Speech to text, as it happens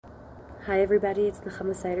Hi everybody, it's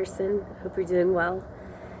Nechama Siderson. Hope you're doing well.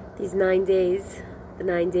 These 9 days, the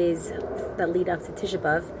 9 days that lead up to Tisha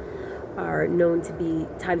B'Av, are known to be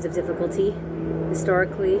times of difficulty.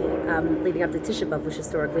 Historically, leading up to Tisha B'Av, which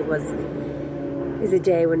historically is a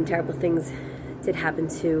day when terrible things did happen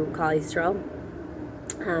to Klal Yisrael.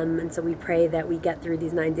 And so we pray that we get through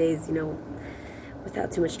these 9 days,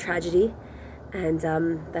 without too much tragedy, and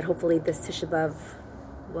that hopefully this Tisha B'Av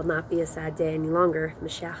will not be a sad day any longer.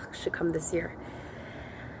 Mashiach should come this year.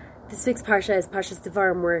 This week's Parsha is Parsha's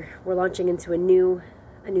Devarim. We're launching into a new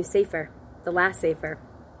Sefer, the last Sefer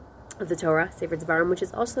of the Torah, Sefer Devarim, which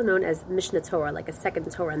is also known as Mishnah Torah, like a second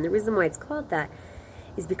Torah. And the reason why it's called that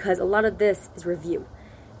is because a lot of this is review,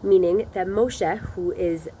 meaning that Moshe, who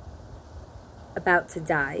is about to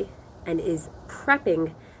die and is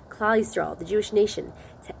prepping Klal Yisrael, the Jewish nation,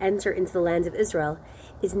 to enter into the land of Israel,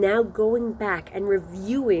 is now going back and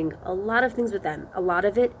reviewing a lot of things with them. A lot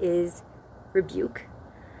of it is rebuke,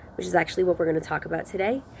 which is actually what we're going to talk about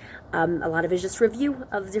today. A lot of it is just review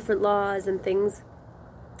of different laws and things.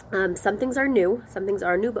 Some things are new,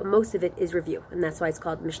 but most of it is review, and that's why it's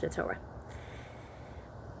called Mishnah Torah.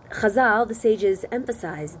 Chazal, the sages,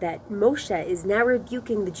 emphasize that Moshe is now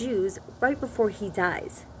rebuking the Jews right before he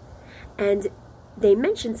dies. And they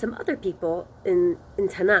mention some other people in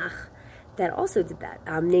Tanakh that also did that,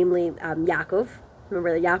 namely Yaakov.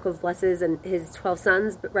 Remember that Yaakov blesses and his 12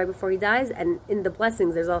 sons right before he dies, and in the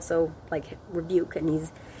blessings there's also like rebuke, and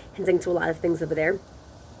he's hinting to a lot of things over there.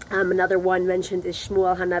 Another one mentioned is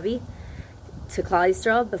Shmuel Hanavi to Klal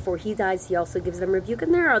Yisrael. Before he dies, he also gives them rebuke,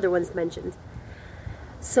 and there are other ones mentioned.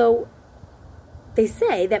 So they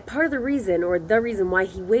say that part of the reason, or the reason why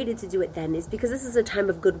he waited to do it then, is because this is a time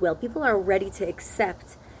of goodwill. People are ready to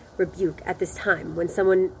accept rebuke at this time. When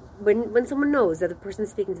someone knows that the person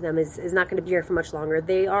speaking to them is not going to be here for much longer,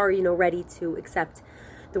 they are, ready to accept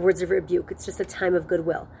the words of rebuke. It's just a time of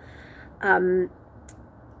goodwill. Now,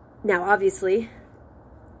 obviously,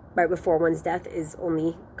 right before one's death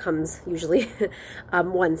comes usually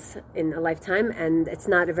once in a lifetime, and it's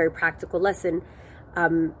not a very practical lesson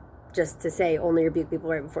just to say only rebuke people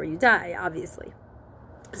right before you die, obviously.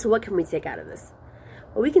 So what can we take out of this?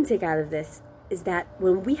 What we can take out of this is that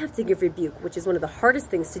when we have to give rebuke, which is one of the hardest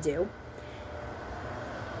things to do,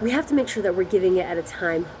 we have to make sure that we're giving it at a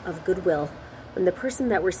time of goodwill, when the person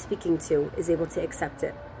that we're speaking to is able to accept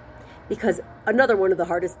it. Because another one of the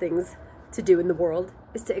hardest things to do in the world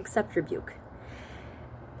is to accept rebuke.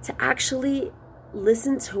 To actually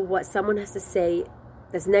listen to what someone has to say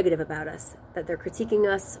that's negative about us, that they're critiquing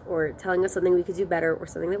us or telling us something we could do better or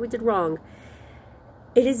something that we did wrong.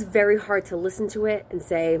 It is very hard to listen to it and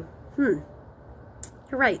say, you're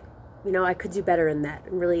right, I could do better in that,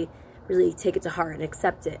 and really, really take it to heart and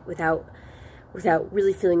accept it without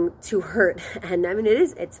really feeling too hurt. And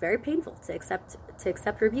it's very painful to accept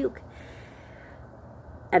rebuke.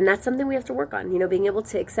 And that's something we have to work on, being able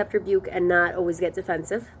to accept rebuke and not always get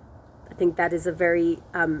defensive. I think that is a very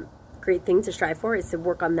great thing to strive for, is to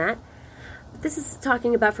work on that. But this is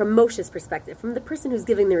talking about from Moshe's perspective, from the person who's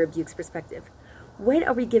giving the rebuke's perspective. When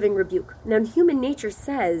are we giving rebuke? Now, human nature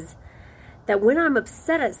says that when I'm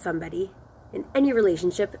upset at somebody in any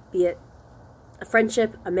relationship, be it a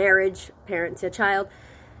friendship, a marriage, parent to a child,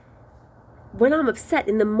 when I'm upset,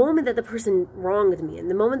 in the moment that the person wronged me, in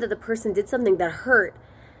the moment that the person did something that hurt,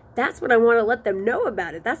 that's when I want to let them know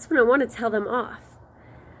about it. That's when I want to tell them off.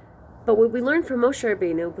 But what we learned from Moshe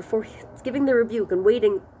Rabbeinu before he's giving the rebuke and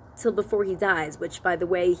waiting till before he dies, which, by the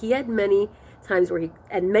way, he had many times where he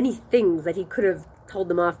had many things that he could have told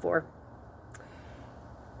them off for.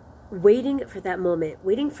 Waiting for that moment,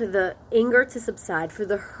 waiting for the anger to subside, for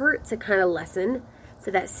the hurt to kind of lessen, for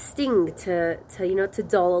that sting to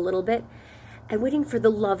dull a little bit, and waiting for the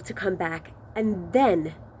love to come back, and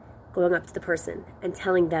then going up to the person and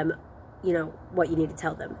telling them, what you need to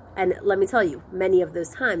tell them. And let me tell you, many of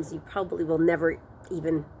those times you probably will never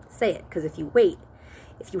even say it, because if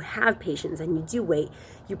you have patience and you do wait,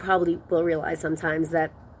 you probably will realize sometimes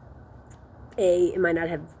that it might not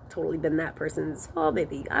have totally been that person's fault.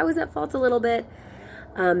 Maybe I was at fault a little bit.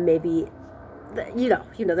 Maybe,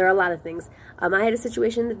 there are a lot of things. I had a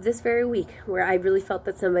situation this very week where I really felt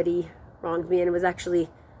that somebody wronged me, and it was actually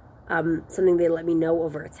something they let me know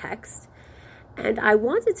over a text. And I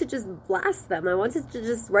wanted to just blast them. I wanted to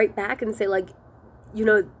just write back and say,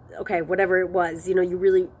 okay, whatever it was,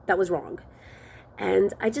 that was wrong.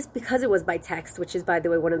 And I just, because it was by text, which is, by the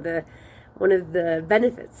way, one of the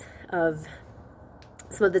benefits of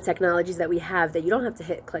some of the technologies that we have, that you don't have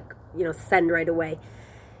to click, send right away.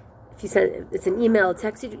 If you send, it's an email, a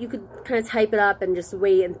text, you could kind of type it up and just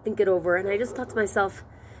wait and think it over. And I just thought to myself,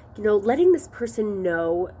 letting this person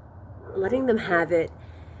know letting them have it,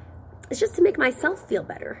 it's just to make myself feel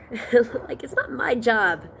better. Like, it's not my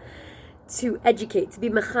job to educate, to be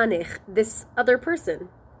mechanech this other person.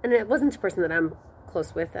 And it wasn't a person that I'm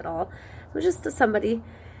close with at all. It was just somebody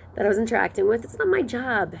that I was interacting with. It's not my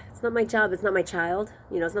job. It's not my job. It's not my child.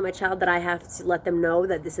 It's not my child that I have to let them know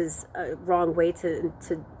that this is a wrong way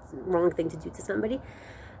wrong thing to do to somebody.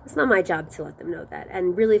 It's not my job to let them know that.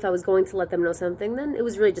 And really, if I was going to let them know something, then it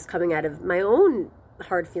was really just coming out of my own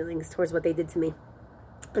hard feelings towards what they did to me.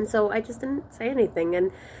 And so I just didn't say anything.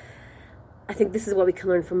 And I think this is what we can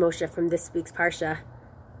learn from Moshe from this week's Parsha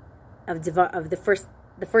of the first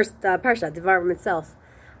Parsha, Devarim itself.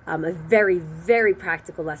 A very, very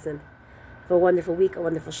practical lesson. Have a wonderful week, a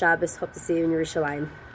wonderful Shabbos. Hope to see you in Yerushalayim.